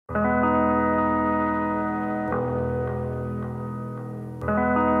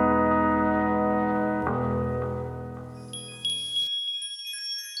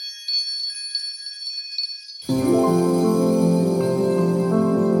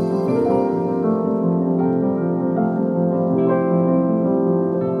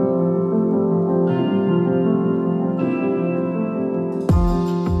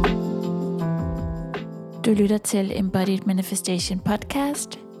Du lytter til Embodied Manifestation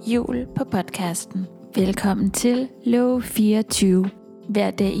Podcast, jul på podcasten. Velkommen til låge 24.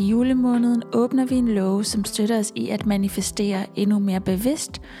 Hver dag i julemåneden åbner vi en låge, som støtter os i at manifestere endnu mere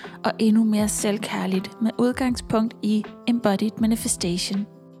bevidst og endnu mere selvkærligt med udgangspunkt i Embodied Manifestation.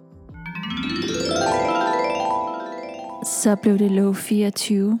 Så blev det låge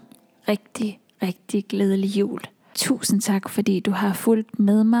 24. Rigtig glædelig jul. Tusind tak, fordi du har fulgt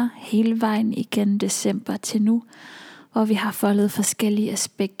med mig hele vejen igennem december til nu, hvor vi har foldet forskellige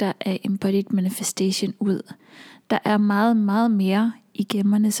aspekter af Embodied Manifestation ud. Der er meget mere i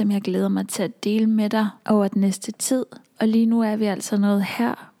gemmerne, som jeg glæder mig til at dele med dig over den næste tid. Og lige nu er vi altså nået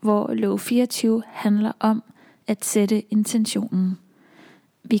her, hvor låge 24 handler om at sætte intentionen.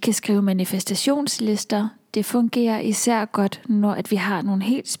 Vi kan skrive manifestationslister. Det fungerer især godt, når at vi har nogle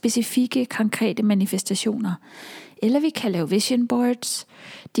helt specifikke, konkrete manifestationer. Eller vi kan lave vision boards.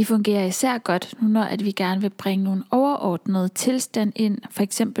 De fungerer især godt, når at vi gerne vil bringe nogle overordnede tilstand ind. For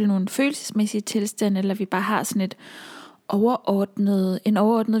eksempel nogle følelsesmæssige tilstand, eller vi bare har sådan en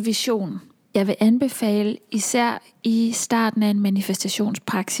overordnet vision. Jeg vil anbefale, især i starten af en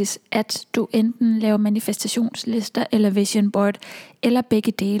manifestationspraksis, at du enten laver manifestationslister eller vision board, eller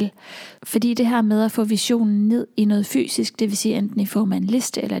begge dele. Fordi det her med at få visionen ned i noget fysisk, det vil sige enten i form af en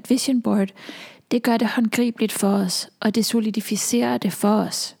liste eller et vision board, det gør det håndgribeligt for os, og det solidificerer det for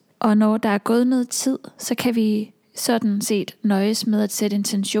os. Og når der er gået noget tid, så kan vi sådan set nøjes med at sætte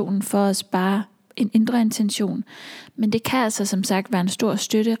intentionen for os, bare en indre intention. Men det kan altså som sagt være en stor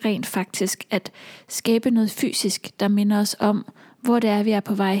støtte rent faktisk at skabe noget fysisk, der minder os om, hvor det er, vi er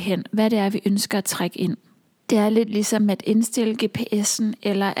på vej hen, hvad det er, vi ønsker at trække ind. Det er lidt ligesom at indstille GPS'en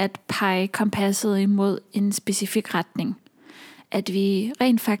eller at pege kompasset imod en specifik retning. At vi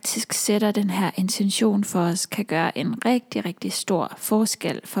rent faktisk sætter den her intention for os, kan gøre en rigtig stor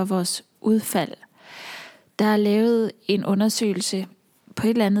forskel for vores udfald. Der er lavet en undersøgelse på et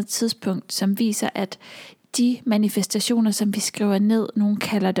eller andet tidspunkt, som viser, at de manifestationer, som vi skriver ned, nogen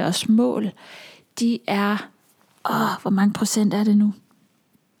kalder det også mål, de er, hvor mange procent er det nu?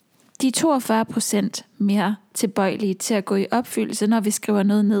 De er 42% mere tilbøjelige til at gå i opfyldelse, når vi skriver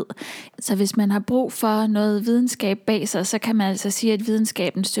noget ned. Så hvis man har brug for noget videnskab bag sig, så kan man altså sige, at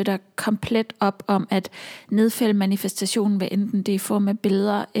videnskaben støtter komplet op om at nedfælde manifestationen, hvad enten det er i form af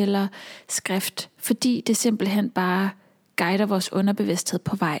billeder eller skrift, fordi det simpelthen bare guider vores underbevidsthed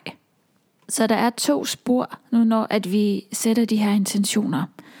på vej. Så der er 2 spor nu, når at vi sætter de her intentioner.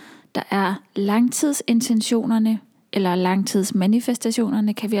 Der er langtidsintentionerne, eller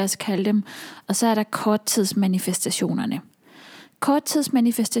langtidsmanifestationerne kan vi også kalde dem, og så er der korttidsmanifestationerne.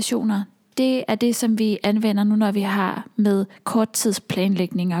 Korttidsmanifestationer, det er det, som vi anvender nu, når vi har med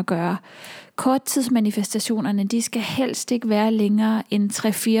korttidsplanlægning at gøre. Korttidsmanifestationerne, de skal helst ikke være længere end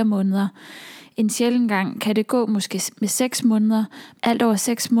 3-4 måneder. En sjælden gang kan det gå måske med 6 måneder. Alt over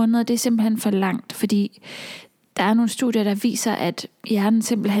 6 måneder, det er simpelthen for langt, fordi der er nogle studier, der viser, at hjernen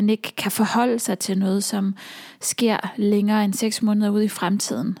simpelthen ikke kan forholde sig til noget, som sker længere end 6 måneder ude i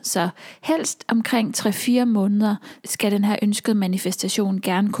fremtiden. Så helst omkring 3-4 måneder skal den her ønskede manifestation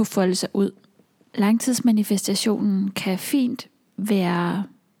gerne kunne folde sig ud. Langtidsmanifestationen kan fint være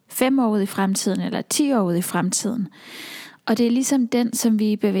 5 år ude i fremtiden eller 10 år ude i fremtiden. Og det er ligesom den, som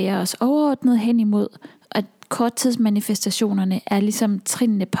vi bevæger os overordnet hen imod, at korttidsmanifestationerne er ligesom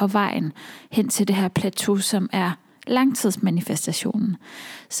trinene på vejen hen til det her plateau, som er langtidsmanifestationen.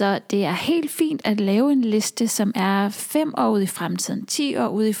 Så det er helt fint at lave en liste, som er 5 år ude i fremtiden, 10 år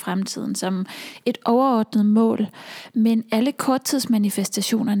ude i fremtiden, som et overordnet mål. Men alle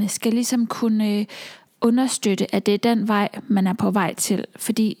korttidsmanifestationerne skal ligesom kunne understøtte, at det er den vej, man er på vej til.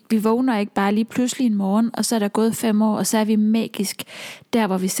 Fordi vi vågner ikke bare lige pludselig en morgen, og så er der gået 5 år, og så er vi magisk der,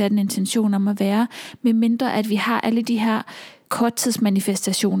 hvor vi satte en intention om at være, med mindre at vi har alle de her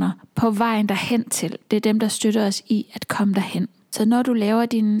korttidsmanifestationer på vejen derhen til. Det er dem, der støtter os i at komme derhen. Så når du laver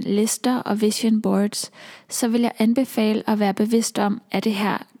dine lister og vision boards, så vil jeg anbefale at være bevidst om, er det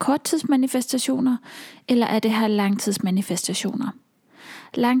her korttidsmanifestationer, eller er det her langtidsmanifestationer?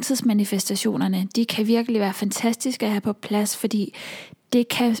 Langtidsmanifestationerne, de kan virkelig være fantastiske at have på plads, fordi det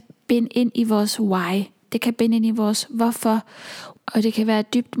kan binde ind i vores why. Det kan binde ind i vores hvorfor. Og det kan være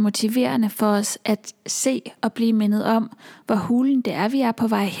dybt motiverende for os at se og blive mindet om, hvor hulen det er, vi er på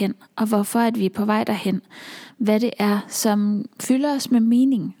vej hen, og hvorfor at vi er på vej derhen. Hvad det er, som fylder os med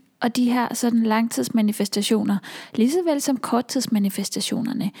mening. Og de her sådan langtidsmanifestationer, lige så vel som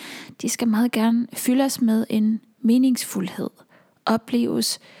korttidsmanifestationerne, de skal meget gerne fylde os med en meningsfuldhed.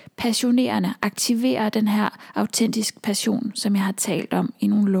 Opleves passionerende, aktivere den her autentisk passion, som jeg har talt om i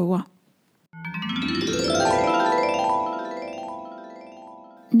nogle lover.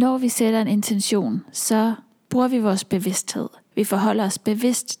 Når vi sætter en intention, så bruger vi vores bevidsthed. Vi forholder os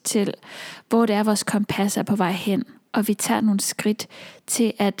bevidst til, hvor det er, vores kompas er på vej hen. Og vi tager nogle skridt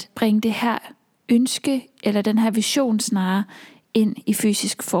til at bringe det her ønske, eller den her vision snarere, ind i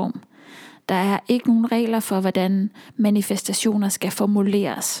fysisk form. Der er ikke nogen regler for, hvordan manifestationer skal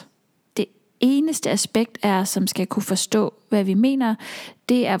formuleres. Det eneste aspekt er, som skal kunne forstå, hvad vi mener,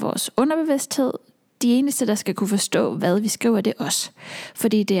 det er vores underbevidsthed. De eneste, der skal kunne forstå, hvad vi skriver, det er os.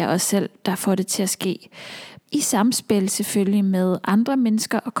 Fordi det er os selv, der får det til at ske. I samspil selvfølgelig med andre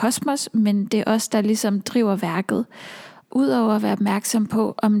mennesker og kosmos, men det er os, der ligesom driver værket. Udover at være opmærksom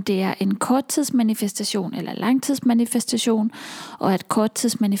på, om det er en korttidsmanifestation eller langtidsmanifestation, og at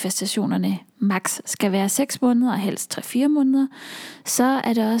korttidsmanifestationerne maks skal være 6 måneder og helst 3-4 måneder, så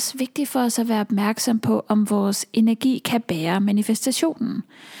er det også vigtigt for os at være opmærksom på, om vores energi kan bære manifestationen.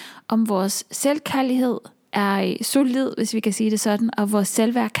 Om vores selvkærlighed er solid, hvis vi kan sige det sådan, og vores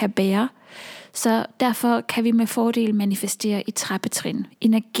selvværd kan bære. Så derfor kan vi med fordel manifestere i trappetrin,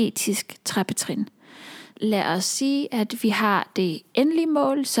 energetisk trappetrin. Lad os sige, at vi har det endelige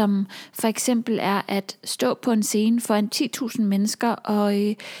mål, som for eksempel er at stå på en scene foran 10.000 mennesker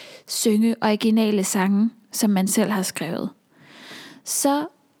og synge originale sange, som man selv har skrevet. Så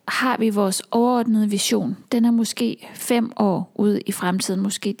har vi vores overordnede vision. Den er måske 5 år ude i fremtiden,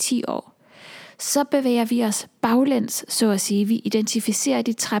 måske 10 år. Så bevæger vi os baglæns, så at sige. Vi identificerer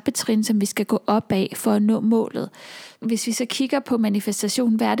de trappetrin, som vi skal gå op af for at nå målet. Hvis vi så kigger på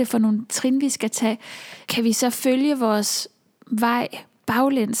manifestation, hvad er det for nogle trin, vi skal tage? Kan vi så følge vores vej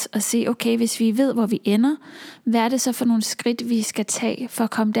baglæns og se, okay, hvis vi ved, hvor vi ender, hvad er det så for nogle skridt, vi skal tage for at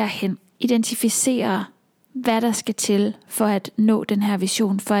komme derhen? Identificere, hvad der skal til for at nå den her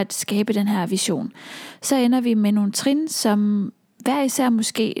vision, for at skabe den her vision. Så ender vi med nogle trin, som hver især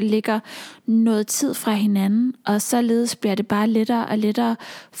måske ligger noget tid fra hinanden, og således bliver det bare lettere og lettere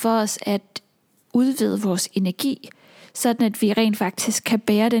for os at udvide vores energi, sådan at vi rent faktisk kan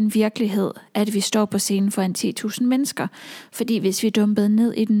bære den virkelighed, at vi står på scenen foran 10.000 mennesker. Fordi hvis vi dumpede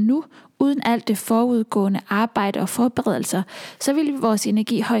ned i den nu, uden alt det forudgående arbejde og forberedelser, så ville vores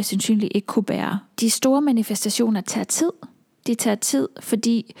energi højst sandsynligt ikke kunne bære. De store manifestationer tager tid. De tager tid,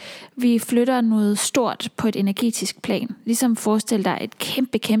 fordi vi flytter noget stort på et energetisk plan. Ligesom forestil dig et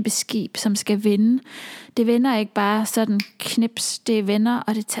kæmpe skib, som skal vende. Det vender ikke bare sådan knips, det vender,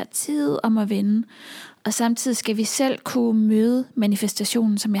 og det tager tid om at vende. Og samtidig skal vi selv kunne møde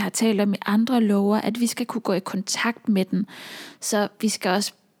manifestationen, som jeg har talt om i andre lover, at vi skal kunne gå i kontakt med den. Så vi skal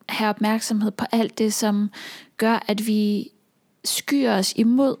også have opmærksomhed på alt det, som gør, at vi skyer os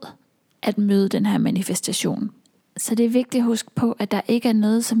imod at møde den her manifestation. Så det er vigtigt at huske på, at der ikke er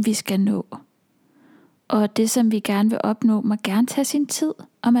noget, som vi skal nå. Og det, som vi gerne vil opnå, må gerne tage sin tid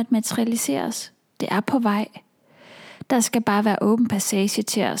om at materialiseres. Det er på vej. Der skal bare være åben passage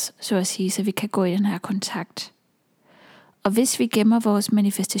til os, så at sige, så vi kan gå i den her kontakt. Og hvis vi gemmer vores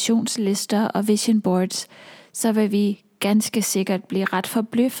manifestationslister og vision boards, så vil vi ganske sikkert blive ret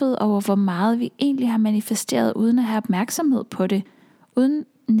forbløffet over, hvor meget vi egentlig har manifesteret, uden at have opmærksomhed på det, uden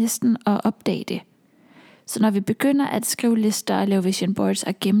næsten at opdage det. Så når vi begynder at skrive lister og lave vision boards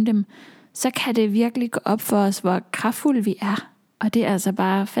og gemme dem, så kan det virkelig gå op for os, hvor kraftfulde vi er. Og det er altså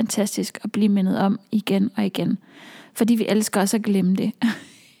bare fantastisk at blive mindet om igen og igen. Fordi vi elsker også at glemme det.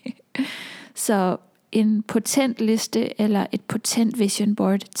 Så en potent liste eller et potent vision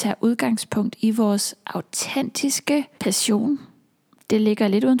board tager udgangspunkt i vores autentiske passion. Det ligger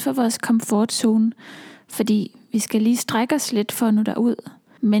lidt uden for vores komfortzone, fordi vi skal lige strække os lidt for at nå derud.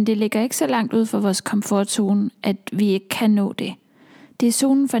 Men det ligger ikke så langt ud for vores komfortzone, at vi ikke kan nå det. Det er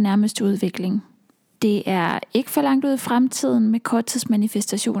zonen for nærmeste udvikling. Det er ikke for langt ud i fremtiden med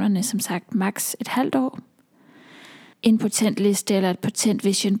korttidsmanifestationerne, som sagt maks et halvt år. En potent liste eller et potent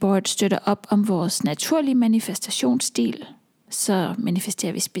vision board støtter op om vores naturlige manifestationsstil. Så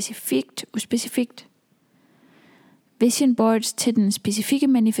manifesterer vi specifikt, uspecifikt. Vision boards til den specifikke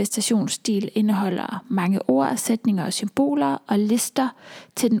manifestationsstil indeholder mange ord, sætninger og symboler, og lister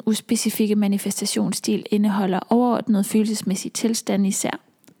til den uspecifikke manifestationsstil indeholder overordnet følelsesmæssige tilstande især.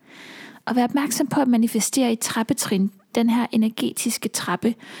 Og vær opmærksom på at manifestere i trappetrin, den her energetiske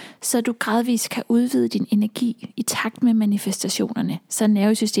trappe, så du gradvist kan udvide din energi i takt med manifestationerne, så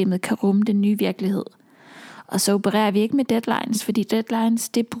nervesystemet kan rumme den nye virkelighed. Og så opererer vi ikke med deadlines, fordi deadlines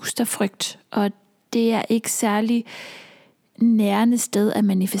det booster frygt, og det er ikke særlig nærende sted at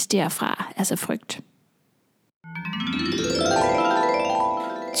manifestere fra, altså frygt.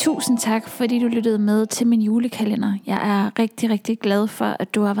 Tusind tak, fordi du lyttede med til min julekalender. Jeg er rigtig glad for,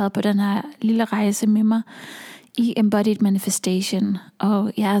 at du har været på den her lille rejse med mig i Embodied Manifestation,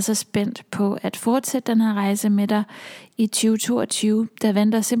 og jeg er så spændt på at fortsætte den her rejse med dig i 2022. Der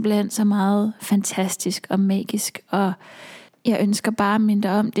venter simpelthen så meget fantastisk og magisk, og jeg ønsker bare at minde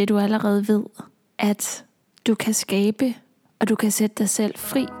dig om det, du allerede ved, at du kan skabe, og du kan sætte dig selv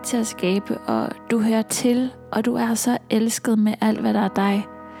fri til at skabe, og du hører til, og du er så elsket med alt, hvad der er dig.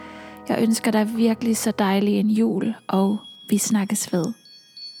 Jeg ønsker dig virkelig så dejlig en jul, og vi snakkes ved.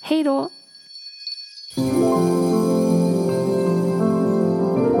 Hej då!